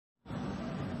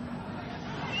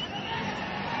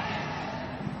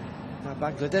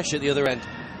Bangladesh at the other end.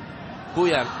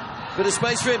 Bhuyan, bit of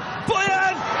space for him.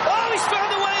 Bhuyan! Oh, he's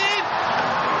found a way in!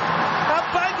 And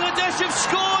Bangladesh have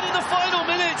scored in the final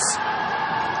minutes.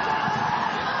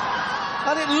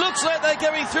 And it looks like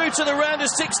they're going through to the round of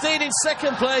 16 in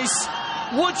second place.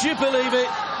 Would you believe it?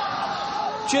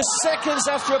 Just seconds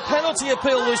after a penalty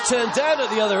appeal was turned down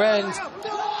at the other end.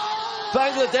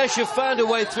 Bangladesh have found a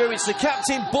way through. It's the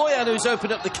captain, Bhuyan, who's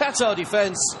opened up the Qatar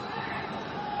defence.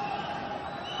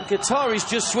 The Qataris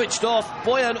just switched off.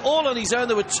 Bhuyan all on his own.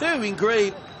 There were two in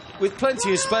green with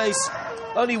plenty of space.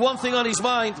 Only one thing on his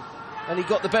mind, and he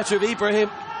got the better of Ibrahim.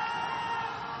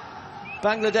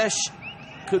 Bangladesh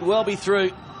could well be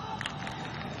through.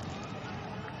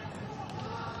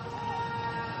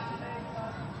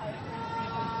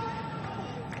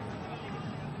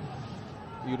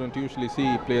 You don't usually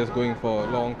see players going for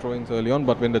long throw-ins early on,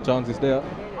 but when the chance is there,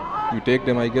 you take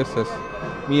them, I guess, as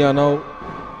Mia now.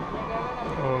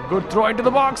 Oh, good throw into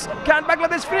the box. Can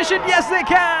Bangladesh finish it? Yes, they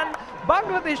can.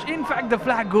 Bangladesh, in fact, the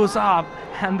flag goes up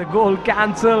and the goal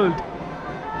cancelled.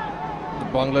 The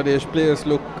Bangladesh players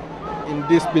look in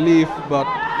disbelief, but...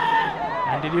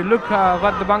 And did you look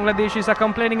what the Bangladeshis are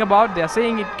complaining about? They are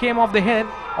saying it came off the head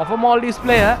of a Maldives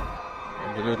player.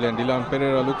 Absolutely, and Dylan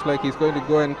Pereira looks like he's going to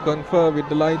go and confer with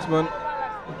the linesman.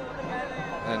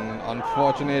 And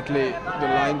unfortunately, the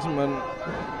linesman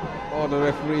or the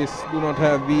referees do not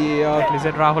have VAR. Exactly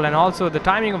said Rahul, and also the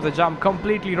timing of the jump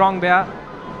completely wrong there.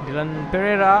 Dylan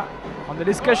Pereira on the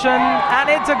discussion, and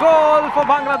it's a goal for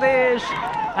Bangladesh.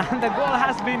 And the goal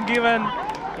has been given.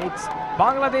 It's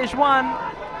Bangladesh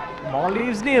 1,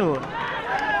 Maldives 0.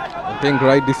 I think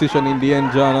right decision in the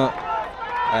end, Jana.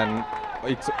 And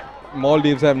it's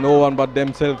Maldives have no one but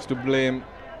themselves to blame.